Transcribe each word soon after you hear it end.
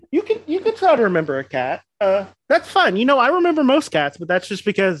proud to remember a cat. That's fun. I remember most cats, but that's just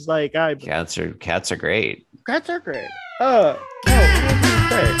because Cats are great. cats are great. No, what was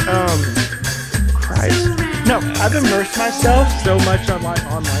I gonna say? Christ. No, I've immersed myself so much on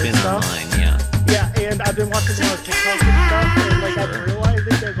online Been stuff. online, yeah. Yeah, and I've been watching a lot of TikTok and stuff, and I'm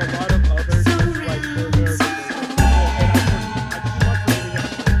realizing there's a lot of other just further.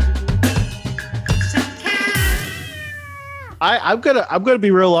 I'm gonna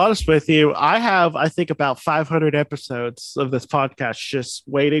be real honest with you. I think about 500 episodes of this podcast just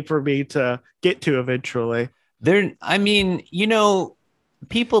waiting for me to get to eventually.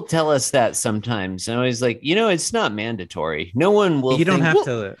 People tell us that sometimes, and I was like, it's not mandatory. No one will. You don't have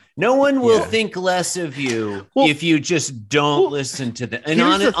to. No one will think less of you if you just don't listen to them. And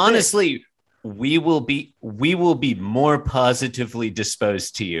honestly, we will be more positively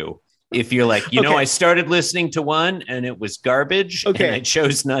disposed to you if you're like, I started listening to one and it was garbage, and I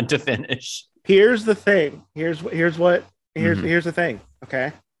chose not to finish. Here's the thing. Here's the thing.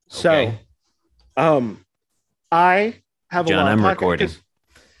 Okay, so, I have John, a lot. I'm of recording.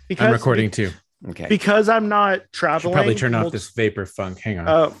 I'm recording too. Okay. Because I'm not traveling. Should probably turn off this vapor funk. Hang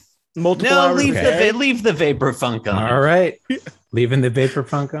on. Multiple hours. Leave the vapor funk on. All right. Leaving the vapor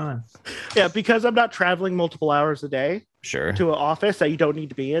funk on. Yeah, because I'm not traveling multiple hours a day. Sure. To an office that you don't need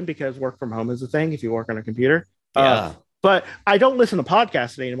to be in because work from home is a thing if you work on a computer. Yeah. But I don't listen to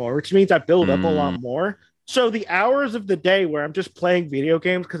podcasts anymore, which means I build up a lot more. So the hours of the day where I'm just playing video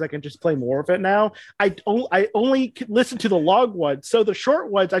games because I can just play more of it now, I only listen to the long ones. So the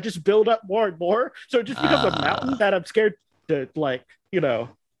short ones, I just build up more and more. So it just becomes a mountain that I'm scared to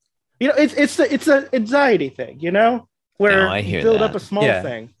it's an anxiety thing, where you build up a small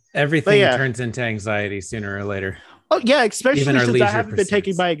thing. Everything turns into anxiety sooner or later. Oh yeah, especially Even since I haven't been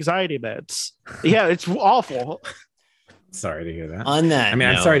taking my anxiety meds. Yeah, it's awful. Sorry to hear that. On that,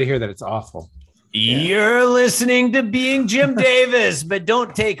 I'm sorry to hear that it's awful. You're listening to Being Jim Davis, but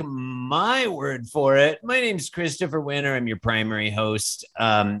don't take my word for it. My name's Christopher Winter. I'm your primary host,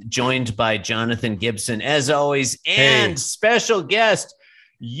 joined by Jonathan Gibson, as always, and special guest.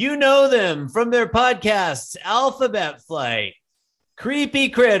 You know them from their podcasts, Alphabet Flight, Creepy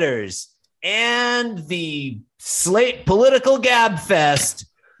Critters, and the Slate Political Gab Fest.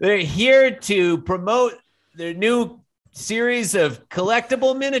 They're here to promote their new series of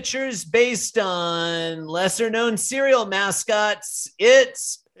collectible miniatures based on lesser known cereal mascots.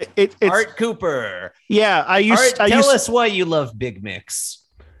 It's Art Cooper. Yeah, tell us why you love Big Mix.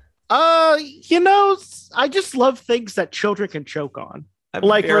 I just love things that children can choke on. I'm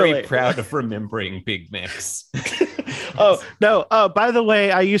very proud of remembering Big Mix. Oh no! By the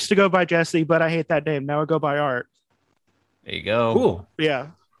way, I used to go by Jesse, but I hate that name. Now I go by Art. There you go. Cool. Yeah.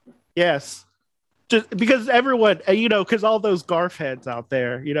 Yes. Just because everyone, because all those Garf heads out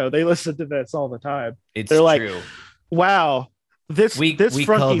there, they listen to this all the time. They're true. Like, wow, we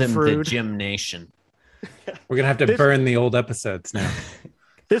call them the Gym Nation. We're gonna have to burn the old episodes now.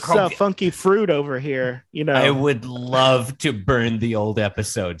 This funky fruit over here, I would love to burn the old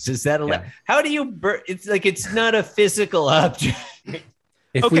episodes. Is that how do you burn? It's like it's not a physical object.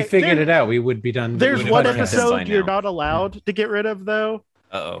 If we figured it out, we would be done. There's one episode you're not allowed to get rid of, though.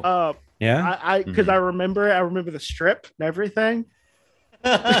 Uh-oh. Yeah, because I remember the strip and everything.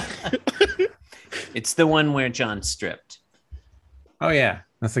 It's the one where John stripped. Oh yeah,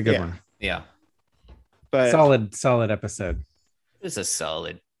 that's a good one. Yeah, but solid episode. It's a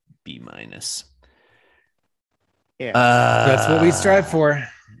solid B-. Yeah, that's what we strive for.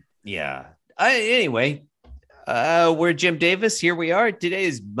 Yeah. Anyway, we're Jim Davis. Here we are. Today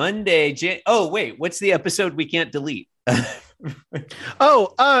is Monday. Oh wait, what's the episode we can't delete?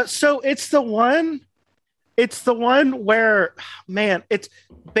 So it's the one where, man, it's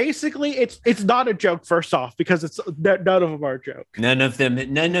basically it's not a joke. First off, because it's none of them are a joke. None of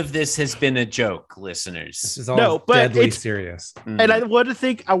this has been a joke, listeners. This is all deadly serious. And I want to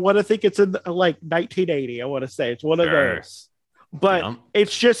think it's in like 1980. I want to say it's one of those, but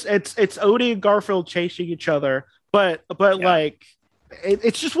it's just it's Odie and Garfield chasing each other, but like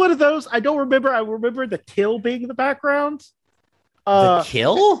it's just one of those. I don't remember. I remember the till being in the background. The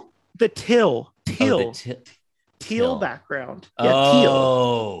kill? The till. Teal background. Yeah,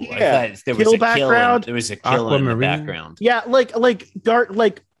 teal. Yeah. I thought there was background. There was a kill in the background. Yeah, like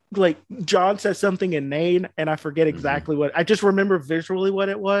John says something inane, and I forget exactly what. I just remember visually what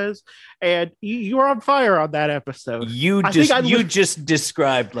it was. And you were on fire on that episode. You just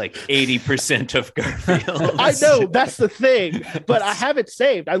described like 80% of Garfield. I know, that's the thing, but I have it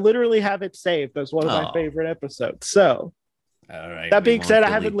saved. I literally have it saved as one of my favorite episodes. So. All right. That being said, I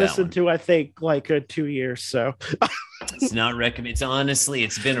haven't delete that listened to, I think, like 2 years. So It's not recommend. It's honestly,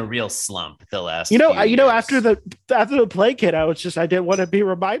 it's been a real slump the last. after the play kit, I didn't want to be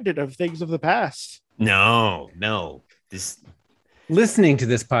reminded of things of the past. No. Listening to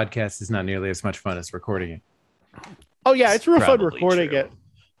this podcast is not nearly as much fun as recording it. Oh yeah, it's real fun Probably recording true. it.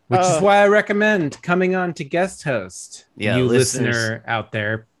 Which is why I recommend coming on to guest host. Yeah, you listeners. listener out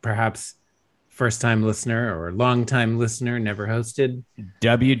there, perhaps first-time listener or long-time listener, never hosted.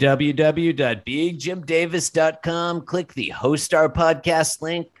 www.beigjimdavis.com. Click the host our podcast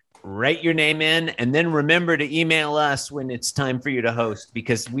link, write your name in, and then remember to email us when it's time for you to host,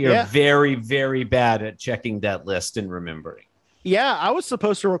 because we are very, very bad at checking that list and remembering. Yeah, I was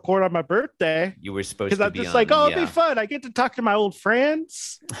supposed to record on my birthday. You were supposed to Because I'm be just on, like, oh, yeah. it'll be fun. I get to talk to my old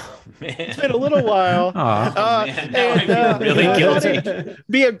friends. Man. It's been a little while. Aw. Man, now I feel really guilty.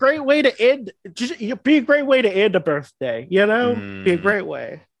 Be a great way to end. Be a great way to end a birthday. Be a great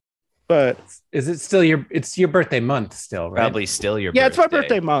way. But Is it still your birthday month still, right? Probably still your birthday. it's my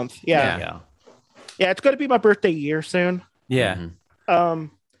birthday month. Yeah, it's going to be my birthday year soon. Yeah.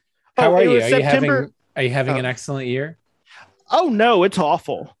 Mhm. How are it you? was September. Are you having an excellent year? Oh no, it's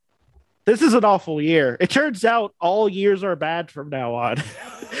awful. This is an awful year. It turns out all years are bad from now on.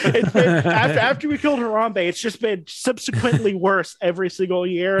 It's been, after we killed Harambe, it's just been subsequently worse every single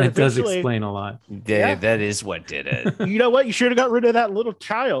year. And It does eventually, explain a lot. That is what did it. you know what? You should have got rid of that little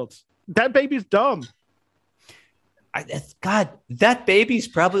child. That baby's dumb. God, that baby's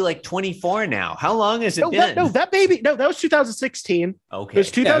probably like 24 now. How long has it been? That baby. No, that was 2016. Okay. It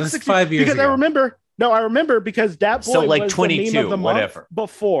was 2016. 5 years because ago. I remember because that boy So, like, was 22, the meme of the month whatever.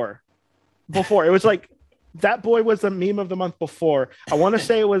 before. It was like that boy was the meme of the month before. I want to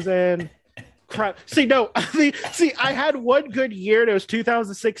say it was in. See, I had one good year. And it was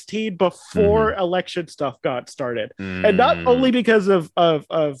 2016 before election stuff got started, and not only because of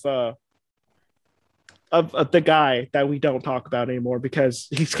the guy that we don't talk about anymore because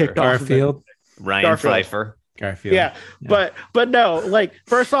he's kicked off. Garfield. Ryan Garfield. Pfeiffer. Garfield. Yeah, but no, like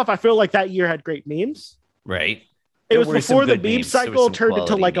first off, I feel like that year had great memes. Right. It There was were some before the good meme memes. There were cycle some turned into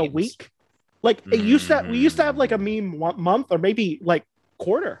quality like a memes. week. Like we used to have like a meme month or maybe like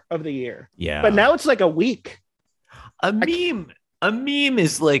quarter of the year. Yeah. But now it's like a week. A meme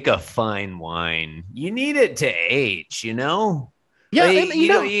is like a fine wine. You need it to age, Yeah, Like, and,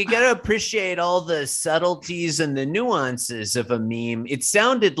 you gotta appreciate all the subtleties and the nuances of a meme. It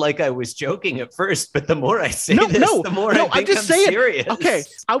sounded like I was joking at first, but the more I say the more I think I'm serious. Okay,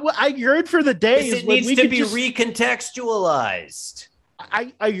 I yearn for the days It when needs we to could be just, recontextualized.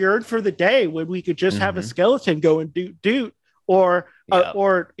 I yearn for the day when we could just have a skeleton go and doot or like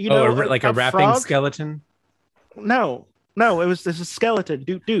a rapping frog. skeleton. No, there's a skeleton.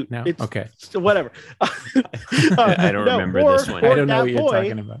 Doot. No, It's okay. whatever. I don't remember this one. I don't know that what you're boy,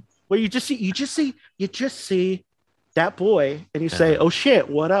 talking about. Well, you just see that boy, and you say, "Oh shit,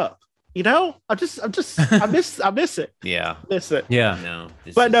 what up?" I miss it. Yeah. Miss it. Yeah. No.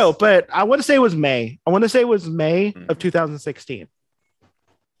 But I want to say it was May. Of 2016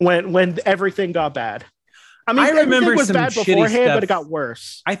 when everything got bad. I mean, I remember everything was some bad shitty beforehand, stuff. but it got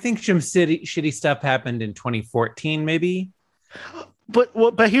worse. I think some shitty stuff happened in 2014, maybe.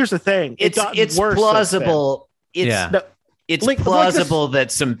 But here's the thing: it's worse plausible. Yeah. It's Like plausible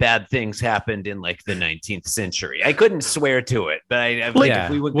that some bad things happened in like the 19th century. I couldn't swear to it, but if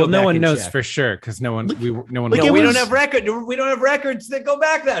we would go well, no back one and knows check. for sure because no one. Like, We don't have records that go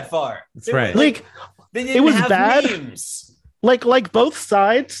back that far. That's right. Like They didn't it was have bad. memes. Like both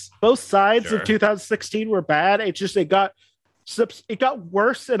sides Sure. of 2016 were bad. It got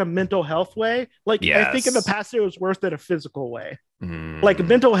worse in a mental health way. Like I think in the Yes. past it was worse in a physical way. Mm. Like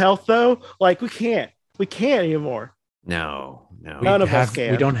mental health though, like we can't anymore. No. None of us can.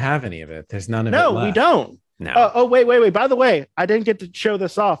 We don't have any of it. There's none of it. No, left. we don't. No. Wait. By the way, I didn't get to show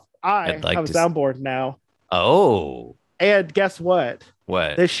this off. I I'd like have a to soundboard now. Oh. And guess what?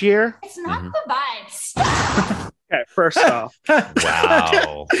 What? This year, It's not the vibes. okay, first off,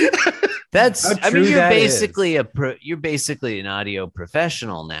 Wow. That's. How I mean, true you're that basically you're basically an audio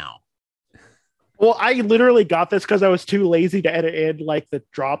professional now. well, I literally got this because I was too lazy to edit in like the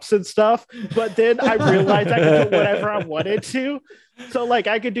drops and stuff. But then I realized I could put whatever I wanted to. So like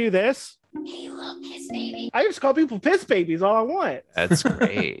I could do this. Hey, look, his baby. I just call people piss babies all I want. That's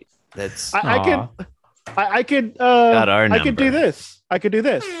great. That's. I Aw. could Got our I could do number. this. I could do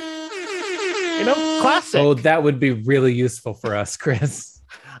this. Classic. Oh, that would be really useful for us, Chris.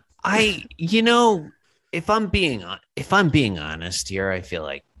 If I'm being honest here, I feel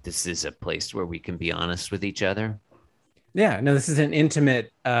like this is a place where we can be honest with each other. Yeah. No, this is an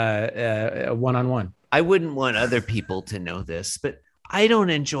intimate one-on-one. I wouldn't want other people to know this, but I don't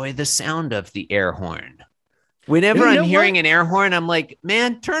enjoy the sound of the air horn. Whenever You know I'm hearing what? an air horn, I'm like,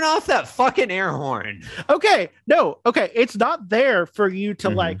 man, turn off that fucking air horn. Okay, no, okay. It's not there for you to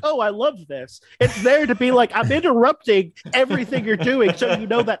like, oh, I love this. It's there to be like, I'm interrupting everything you're doing so you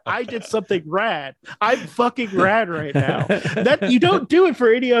know that I did something rad. I'm fucking rad right now. That you don't do it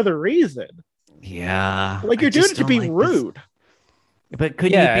for any other reason. Yeah. Like you're I doing just it to don't be like this. rude. But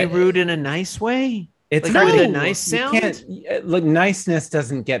couldn't Yeah, you be rude in a nice way? It's Like, hard with to- a nice you sound? can't look. Niceness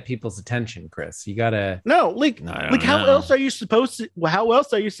doesn't get people's attention, Chris. You gotta. No, like, I don't like how know. else are you supposed to? How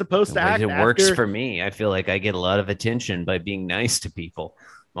else are you supposed to act? It works after- for me. I feel like I get a lot of attention by being nice to people.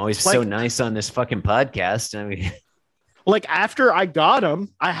 I'm always so Like- nice on this fucking podcast. I mean, like after I got him,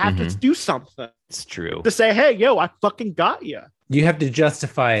 I have to Mhm. do something it's true. to say, hey, yo, I fucking got you. You have to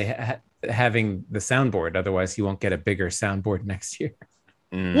justify having the soundboard, otherwise you won't get a bigger soundboard next year.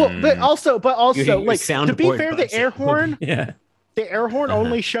 Well, but Mm. also, Your like to be soundboard fair, the budget. air horn, Yeah. the air horn Uh-huh.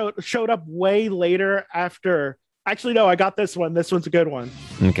 only showed up way later after. Actually, no, I got this one. This one's a good one.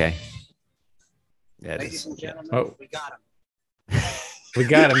 Okay. That Ladies is, and gentlemen, Oh. we got him. We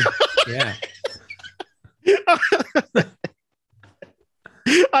got him. Yeah.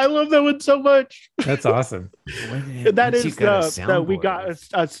 I love that one so much. That's awesome. That Once is you got a that we soundboard. got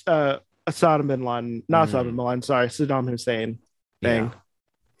a Saddam bin Laden, not Mm. Saddam bin Laden. Sorry, Saddam Hussein Yeah. thing.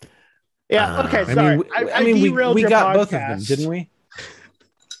 Yeah. Okay. I Sorry. mean, I derailed we your got both of them, podcast. didn't we?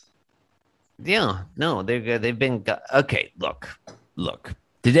 Yeah, no, they've been okay. Look.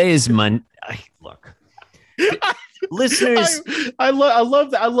 Today is Monday. Look, listeners. I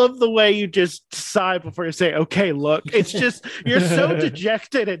love that. I love the way you just sigh before you say, "Okay, look." It's just you're so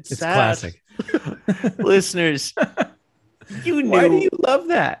dejected and It's sad. classic. Listeners, you Why do knew you love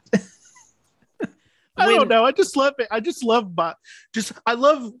that? I when- don't know. I just love it. I just love, I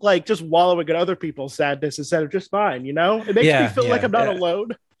love like just wallowing in other people's sadness instead of just mine. You know, it makes Yeah, me feel like yeah, I'm not yeah. alone.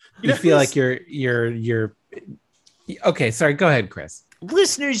 You feel like you're. Okay, sorry. Go ahead, Chris.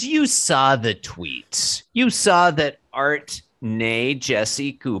 listeners, you saw the tweets. You saw that Art nay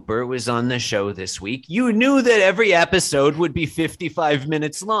Jesse Cooper was on the show this week. You knew that every episode would be 55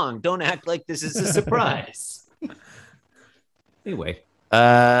 minutes long. Don't act like this is a surprise. Anyway,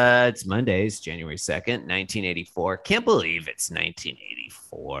 it's Mondays, January 2nd, 1984. Can't believe it's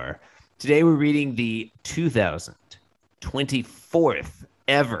 1984. Today we're reading the 2024th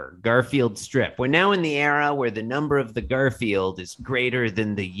ever Garfield strip. We're now in the era where the number of the Garfield is greater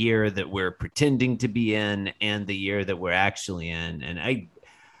than the year that we're pretending to be in and the year that we're actually in. And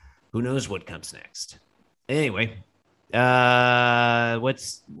who knows what comes next. Anyway, I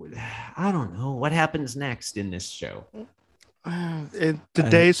don't know what happens next in this show. In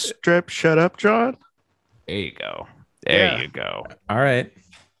today's strip, shut up, John. There you go. There Yeah. you go. All right.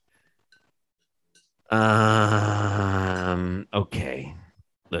 Okay.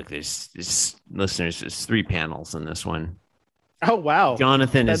 Look, there's listeners, there's 3 panels in this one. Oh wow.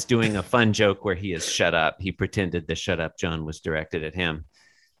 Jonathan is doing a fun joke where he is shut up. He pretended the shut up John was directed at him.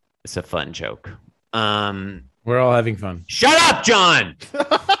 It's a fun joke. We're all having fun. Shut up, John.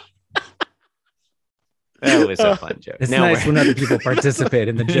 That was a fun joke. It's nice when other people participate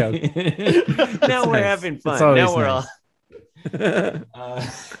in the joke. Now we're nice. having fun. It's always Now we're nice. all.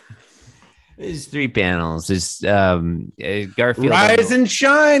 There's 3 panels. There's Garfield. Rise and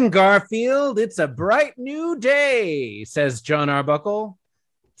shine, Garfield. It's a bright new day, says John Arbuckle,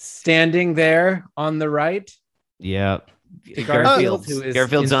 standing there on the right. Yeah. Garfield, who is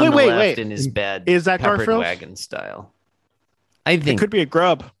Garfield's in- on the Wait, left wait. in his bed. Is that peppered Garfield? wagon style. I It think could be a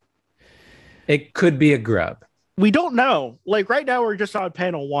grub. It could be a grub. We don't know. Like right now, we're just on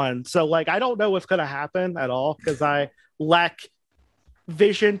panel 1, so like I don't know what's gonna happen at all because I lack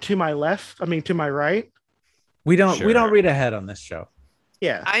vision to my left. I mean, to my right. We don't Sure. read ahead on this show.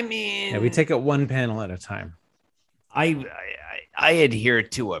 Yeah. I mean Yeah, we take it one panel at a time. I adhere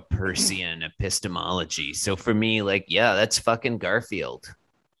to a Persian epistemology. So for me, like, yeah, that's fucking Garfield.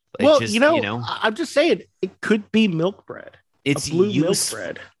 Like, Well, just, I'm just saying it could be milk bread. it's a blue milk useful.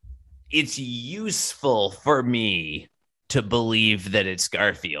 bread. It's useful for me to believe that it's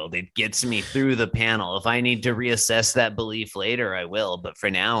Garfield. It gets me through the panel. If I need to reassess that belief later, I will. But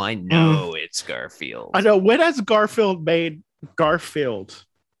for now, I know it's Garfield. I know. When has Garfield made Garfield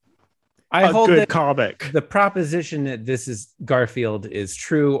I a hold good that comic? the proposition that this is Garfield is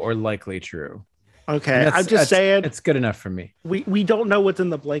true or likely true. Okay, And I'm just saying it's good enough for me. we don't know what's in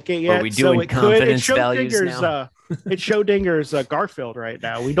the blanket yet. we doing so it confidence It's values Schrodinger's, now? it's Schrodinger's Garfield right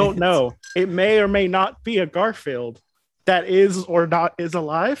now. We don't know. It may or may not be a Garfield. that is or not is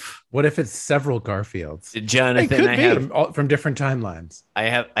alive? What if it's several Garfields? Jonathan, It could be. From different timelines. I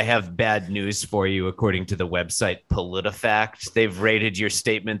have bad news for you. According to the website PolitiFact, they've rated your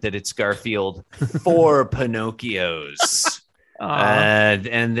statement that it's Garfield 4 Pinocchios,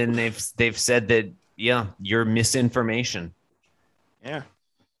 and then they've said that you're misinformation. Yeah.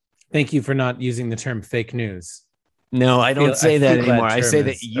 Thank you for not using the term fake news. No, I don't say that feel that anymore. I term say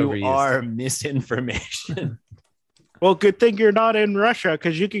that is you overused. are misinformation. Well, good thing you're not in Russia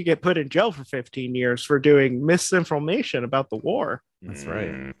because you could get put in jail for 15 years for doing misinformation about the war. That's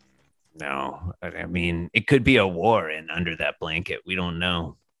right. No, I mean, it could be a war and under that blanket. We don't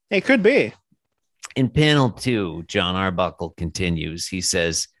know. It could be. In panel 2, John Arbuckle continues. He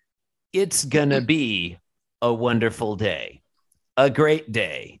says, "It's gonna be a wonderful day, a great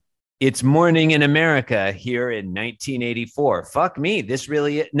day. It's morning in America here in 1984. Fuck me. This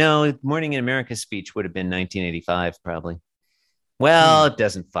really, no, Morning in America speech would have been 1985, probably. Well, it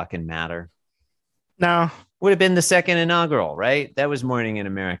doesn't fucking matter. No. Would have been the second inaugural, right? That was Morning in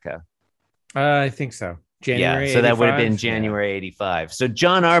America. I think so. January. Yeah, so that would have been 85? January 85. So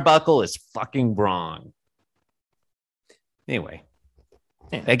John Arbuckle is fucking wrong. Anyway,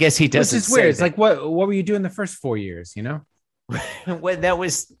 I guess he doesn't. This is weird. say It's that. like what were you doing the first 4 years? You know. Well, that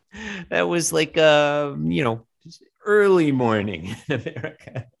was like early morning in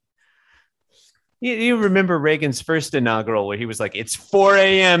America. You remember Reagan's first inaugural where he was like, "It's 4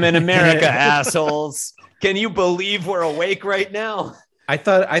 a.m. in America, assholes. Can you believe we're awake right now?" I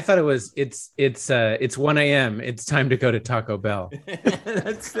thought it was it's 1 a.m. It's time to go to Taco Bell.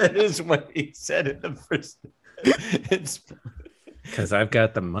 that is what he said in the first. It's Because I've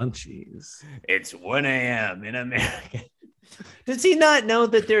got the munchies. 1 a.m. in America. Does he not know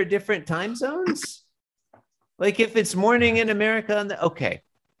that there are different time zones? Like if it's morning in America, okay.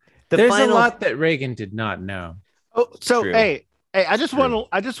 There's a lot that Reagan did not know. Oh, so True. hey, I just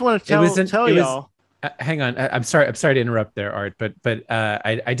want to tell y'all. Hang on, I'm sorry to interrupt there, Art, but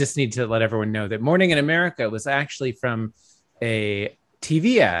I just need to let everyone know that Morning in America was actually from a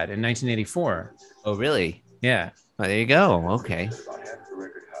TV ad in 1984. Oh, really? Yeah. Oh, there you go. Okay.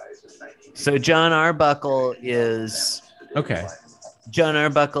 So John Arbuckle is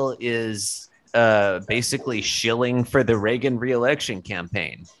basically shilling for the Reagan re-election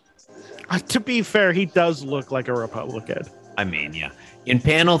campaign. To be fair, he does look like a Republican. I mean, yeah. In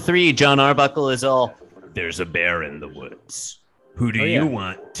panel 3, John Arbuckle is all, "There's a bear in the woods. Who do you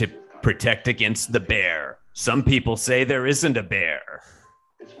want to protect against the bear? Some people say there isn't a bear,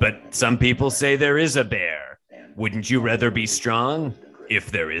 but some people say there is a bear. Wouldn't you rather be strong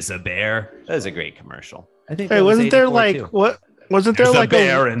if there is a bear?" That was a great commercial. I think. Hey, wasn't there like too. what? Wasn't There's there like a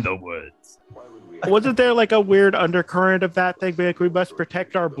bear in the woods? Wasn't there like a weird undercurrent of that thing? Like we must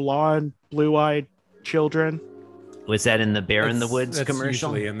protect our blonde, blue-eyed children. Was that in the Bear in the Woods That's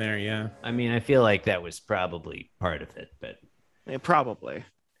commercial? usually in there, yeah. I mean, I feel like that was probably part of it, but Yeah, probably.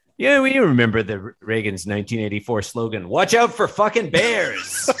 yeah, we remember the Reagan's 1984 slogan: "Watch out for fucking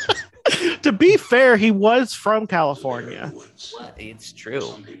bears." To be fair, he was from California. It's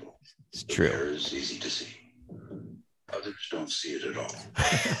true. It's The true. bear is easy to see. Others don't see it at all.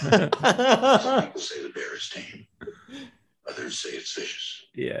 Some people say the bear is tame. Others say it's vicious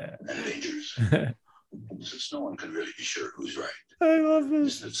Yeah. and dangerous. Since no one can really be sure who's right, I love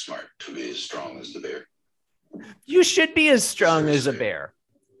this. isn't it smart to be as strong as the bear? You should be as strong as a bear.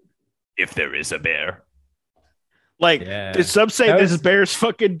 If there is a bear. Like Yeah. some say That this was- bear's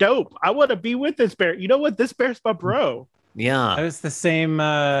fucking dope. I want to be with this bear. You know what? This bear's my bro. That Yeah. was the same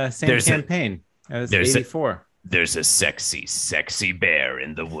There's a- campaign. That was there's a- 84. There's a sexy, sexy bear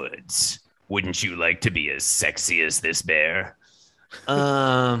in the woods. Wouldn't you like to be as sexy as this bear?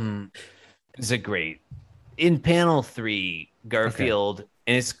 It's a great. In panel 3, Garfield,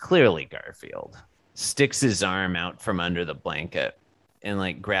 and it's clearly Garfield, sticks his arm out from under the blanket and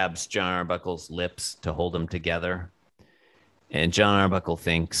like grabs John Arbuckle's lips to hold them together. And John Arbuckle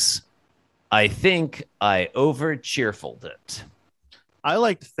thinks, "I think I over cheerfuled it." I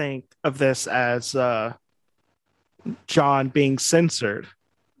like to think of this as John being censored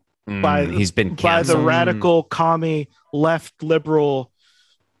by He's been by the canceled. radical commie left liberal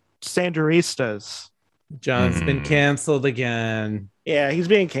Sanderistas. John's been canceled again. Yeah, he's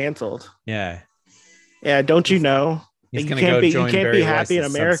being canceled. Yeah. Yeah, don't you know? He's You gonna can't go be you join can't Barry be happy in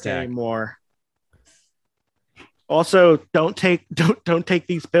Weiss's America Substack. anymore. Also, don't take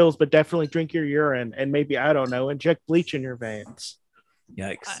these pills, but definitely drink your urine and maybe I don't know, inject bleach in your veins.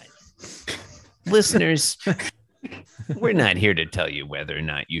 Yikes. Listeners, we're not here to tell you whether or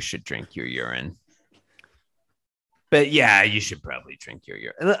not you should drink your urine. But yeah, you should probably drink your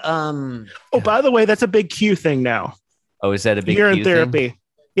urine. Oh, by the way, that's a big Q thing now. Oh, is that a big urine Q therapy? thing?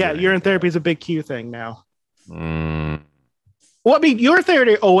 Yeah, Urine urine therapy is a big Q thing now. Mm. Well, I mean, urine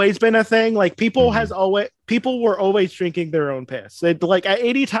therapy always been a thing. Like people Mhm. people were always drinking their own piss. Like at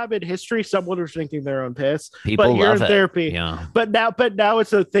any time in history, someone was drinking their own piss. But People love urine it. therapy, Yeah. but now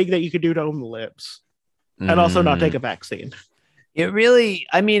it's a thing that you could do to own the libs and also not take Mm. a vaccine. It really,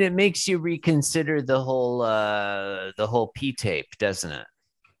 I mean, it makes you reconsider the whole P tape, doesn't it?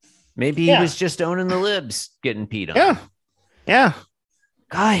 Maybe he Yeah. was just owning the libs, getting peed on. Yeah, yeah.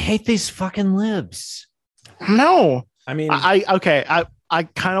 God, I hate these fucking libs. No, I mean, okay. I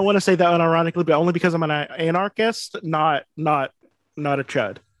kind of want to say that unironically, but only because I'm an anarchist, not a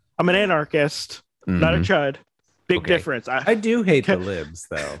chud. I'm an anarchist, not a Mhm. chud. Big Okay. difference. I do hate the libs,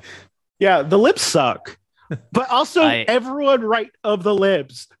 though. Yeah, the libs suck. But also everyone right of the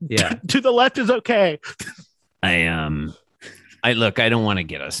libs. Yeah. To the left is okay. I look, I don't want to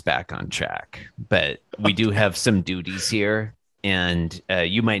get us back on track, but we do have some duties here. And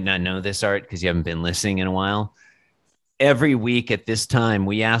you might not know this, Art, because you haven't been listening in a while. Every week at this time,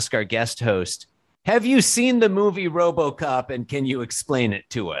 we ask our guest host, have you seen the movie RoboCop and can you explain it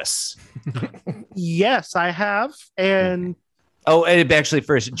to us? Yes, I have. And Oh, and actually,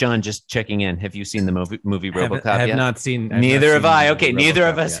 first, John, just checking in. Have you seen the movie RoboCop I have yet? not seen. Neither have I. Okay, neither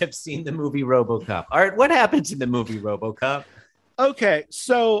of RoboCop us yet. have seen the movie RoboCop. Art, what happens in the movie RoboCop? okay,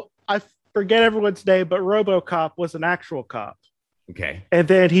 so I forget everyone's name, but RoboCop was an actual cop. Okay. And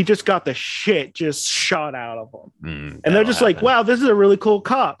then he just got the shit just shot out of him. And they're that'll just like, happen. wow, this is a really cool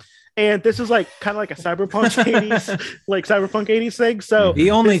cop. And this is like kind of like a cyberpunk 80s, like cyberpunk 80s thing. So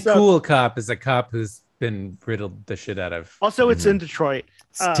The only it's, cool cop is a cop who's been riddled the shit out of. also it's in Detroit.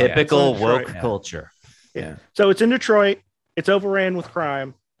 It's typical it's in woke Detroit. culture. Yeah. So it's in Detroit. It's overran with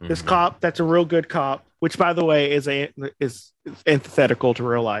crime. This Mhm. cop that's a real good cop, which by the way is antithetical to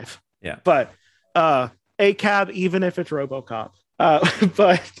real life. Yeah. But a cab, even if it's RoboCop.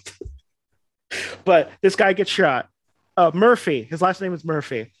 But this guy gets shot. Murphy, his last name is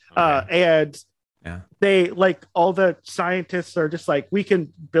Murphy. And Yeah. they like all the scientists are just like, we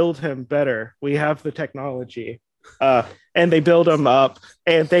can build him better. We have the technology. And they build him up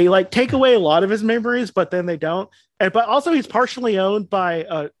and they like take away a lot of his memories, but then they don't. And but also he's partially owned by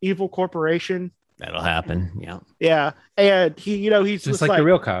an evil corporation. That'll happen. Yeah. Yeah. And he's Just like the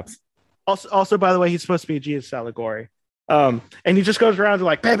real cops. also, by the way, he's supposed to be a Jesus allegory. And he just goes around to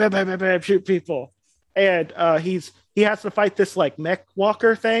like bam, bam, bam, bam, bam, shoot people. And he has to fight this like mech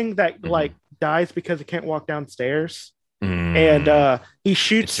walker thing that like dies because he can't walk downstairs. And he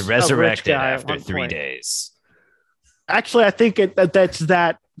shoots It's resurrected a rich guy after at one 3 point. days. Actually, I think that's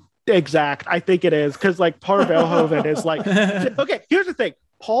that exact. I think it is because like Paul Verhoeven is like okay. Here's the thing: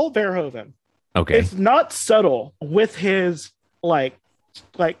 Paul Verhoeven Okay. is not subtle with his like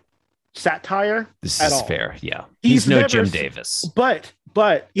satire. This at is all. fair. Yeah. He's He's no never Jim s- Davis.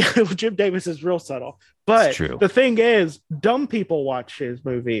 But yeah, Jim Davis is real subtle. But It's true. the thing is, dumb people watch his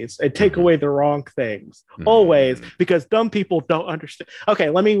movies and take Mhm. away the wrong things Mhm. always because dumb people don't understand. Okay,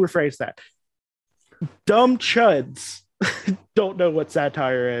 let me rephrase that. Dumb chuds don't know what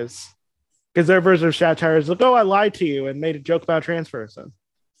satire is because their version of satire is like, oh, I lied to you and made a joke about a trans person.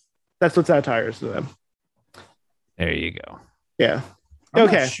 That's what satire is to them. There you go. Yeah. I'm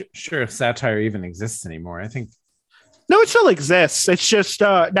Okay. not sure if satire even exists anymore. I think No, it still exists. It's just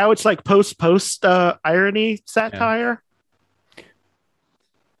now it's like post irony satire.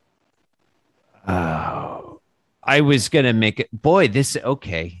 Oh, I was gonna make it. Boy, this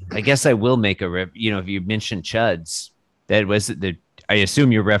okay. I guess I will make a. If you mentioned Chuds, that was the. I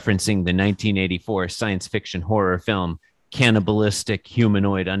assume you're referencing the 1984 science fiction horror film Cannibalistic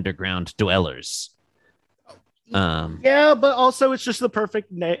Humanoid Underground Dwellers. Yeah, but also it's just the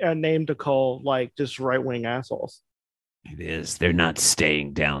perfect name to call like just right wing assholes. It is. They're not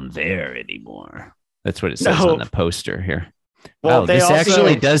staying down there anymore. That's what it says No. on the poster here. Well, Wow, they this also-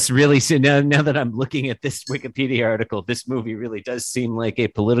 actually does really seem, now that I'm looking at this Wikipedia article, this movie really does seem like a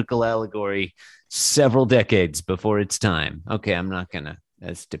political allegory several decades before its time. Okay, I'm not gonna,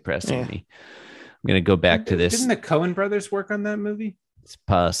 that's depressing Yeah. me. I'm gonna go back to this. Didn't the Coen brothers work on that movie? It's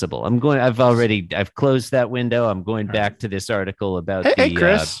possible. I've closed that window. I'm going back to this article about Hey, the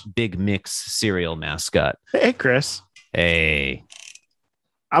Chris. Big Mix cereal mascot. Hey, Chris. Hey,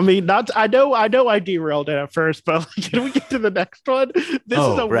 I mean, I know I derailed it at first, but can we get to the next one? This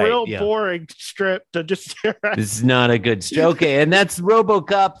is a right, real yeah. boring strip to just stare at. this is not a good stroke. Okay, and that's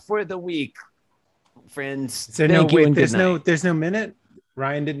RoboCop for the week, friends. Is there Thank no you wait? and good There's night. no minute.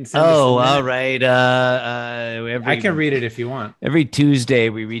 Ryan didn't send us Oh, the minute. all right. I can read it if you want. Every Tuesday,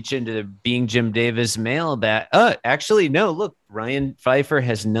 we reach into the Being Jim Davis mailbag. Actually, no. Look, Ryan Pfeiffer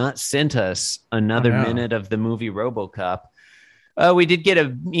has not sent us another minute of the movie RoboCop. We did get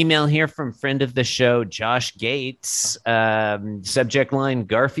an email here from friend of the show, Josh Gates. Subject line: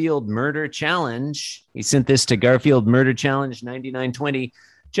 Garfield Murder Challenge. He sent this to Garfield Murder Challenge 9920.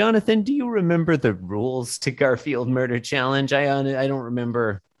 Jonathan, do you remember the rules to Garfield Murder Challenge? I don't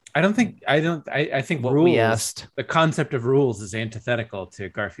remember. I think What rules. we asked. The concept of rules is antithetical to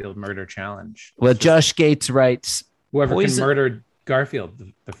Garfield Murder Challenge. Well, It's just Josh Gates writes. whoever poison- can murder Garfield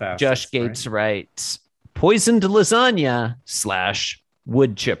the fastest. Josh Gates writes, poisoned lasagna /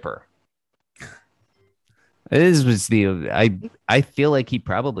 wood chipper. This was I feel like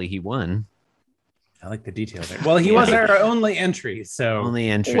he won. I like the detail there. Well, he was our only entry, so Only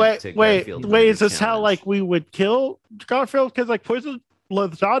entrant to Wait, Garfield wait, Murder is this how Challenge. like we would kill Garfield? Because like poison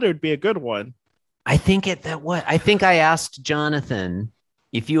lasagna would be a good one. I think I asked Jonathan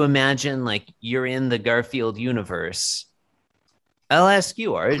if you imagine like you're in the Garfield universe. I'll ask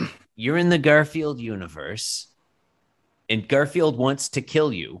you, Art. You're in the Garfield universe, and Garfield wants to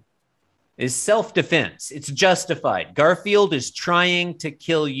kill you. It's self-defense. It's justified. Garfield is trying to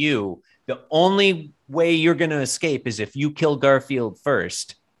kill you. The only way you're going to escape is if you kill Garfield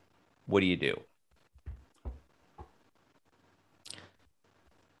first. What do you do?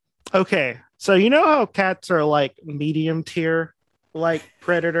 Okay, so you know how cats are like medium tier, like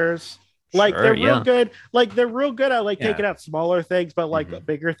predators. Like Sure, they're yeah. real good. Like they're real good at like Yeah. taking out smaller things, but like Mhm.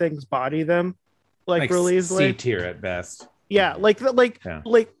 bigger things body them like really C easily. tier at best. Yeah, like Yeah.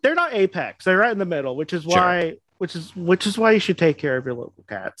 they're not apex. They're right in the middle, which is why which is why you should take care of your local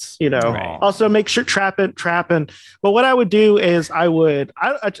cats. You know. Right. Also, make sure trapping. But what I would do is I'd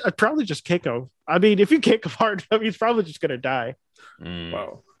probably just kick him. I mean, if you kick him hard enough, he's probably just gonna die. Mm.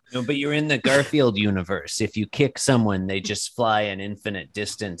 Whoa. No, but you're in the Garfield universe. If you kick someone, they just fly an infinite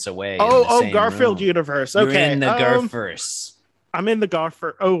distance away. in the Oh, same Garfield room. universe. You're Okay, in the Garverse. I'm in the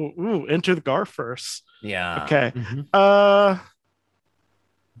Garfer. Enter the Garverse. Yeah. Okay. Mhm.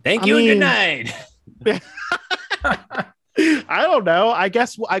 Thank I you and good mean- night. I don't know. I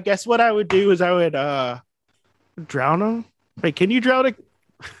guess what I would do is I would drown him. Wait, can you drown a?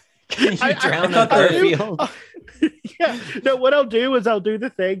 Can you I drown a thought that was- Garfield? Yeah. No, what I'll do is I'll do the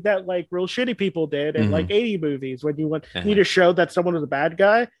thing that like real shitty people did in like 80 movies when you need to show that someone is a bad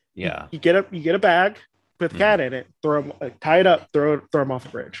guy. Yeah. You get a bag with cat in it, throw him, tie it up, throw him off a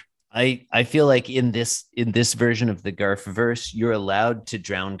bridge. I feel like in this version of the Garfverse, you're allowed to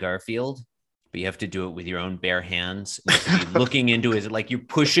drown Garfield, but you have to do it with your own bare hands. You have to be looking into his, like you're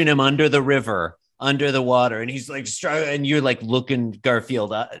pushing him under the river, under the water, and he's like struggling, and you're like looking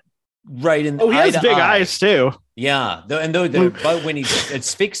Garfield right in. Oh, he eye has to big eye. eyes too. Yeah, but when he's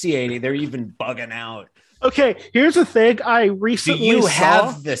asphyxiating, they're even bugging out. Okay, here's the thing. I Do recently you saw.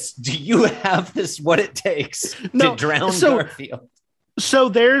 have this? Do you have this? What it takes No, to drown so- Garfield? So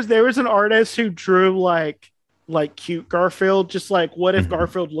there was an artist who drew like cute Garfield, just like what if Mhm.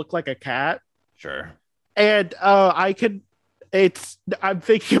 Garfield looked like a cat? Sure. And I'm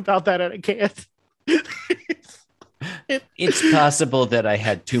thinking about that and I can't. It's possible that I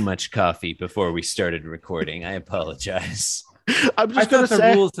had too much coffee before we started recording. I apologize. I'm I just gonna thought the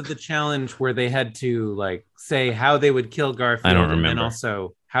say rules of the challenge where they had to like say how they would kill Garfield I don't and then remember.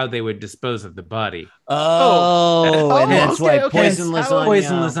 also how they would dispose of the body. Oh, and that's okay, why okay. poison lasagna,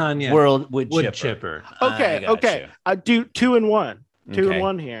 Poison lasagna. World wood Wood chipper. chipper. okay, I got okay. you. I do 2 in 1. 2 Okay. in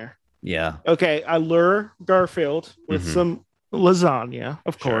 1 here. Yeah. Okay, I lure Garfield with Mhm. some lasagna,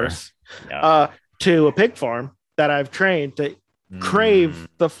 of Sure. course, Yeah. to a pig farm that I've trained to crave Mm,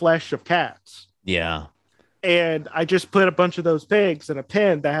 the flesh of cats. Yeah. And I just put a bunch of those pigs in a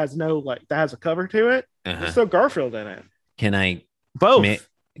pen that has that has a cover to it. Uh-huh. There's no Garfield in it. Can I Both.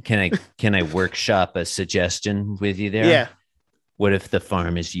 can I workshop a suggestion with you there? Yeah. What if the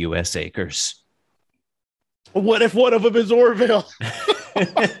farm is U.S. acres? What if one of them is Orville?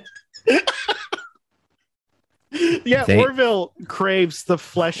 Yeah, They- Orville craves the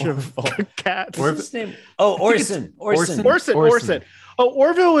flesh of cats. What's his name? Oh, Orson. Orson. Orson. Oh,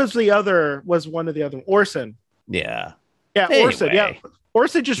 Orville was one of the other. Orson. Yeah. Yeah, Orson. Yeah, Anyway.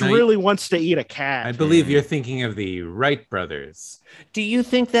 Orson just No, you- really wants to eat a cat. I believe you're thinking of the Wright brothers. Do you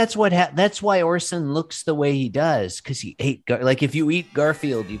think that's that's why Orson looks the way he does? Because he ate like if you eat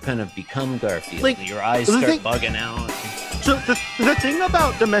Garfield, you kind of become Garfield. Like, Your eyes the start thing- bugging out. So the thing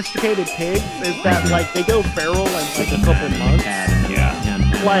about domesticated pigs is that like they go feral in like a couple months.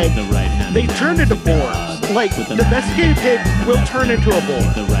 Yeah. Like they turn into boars. Like domesticated pigs will turn into a boar.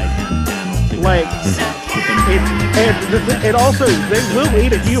 Like it also, they will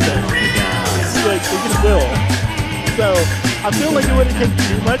eat a human. Like, they just will. So I feel like it wouldn't take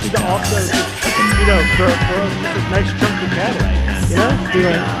too much to also just, throw just a nice chunk of cattle. Be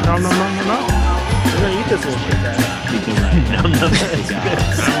like, no. We're gonna eat this little shit guy.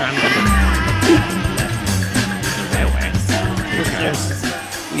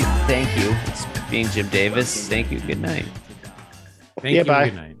 Thank you. It's being Jim Davis. Thank you. Good night. Thank you. Bye.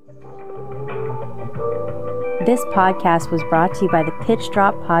 Good night. This podcast was brought to you by the Pitch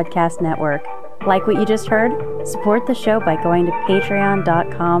Drop Podcast Network. Like what you just heard? Support the show by going to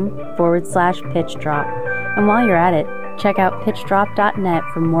patreon.com/pitchdrop. And while you're at it, check out pitchdrop.net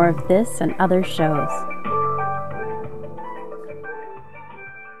for more of this and other shows.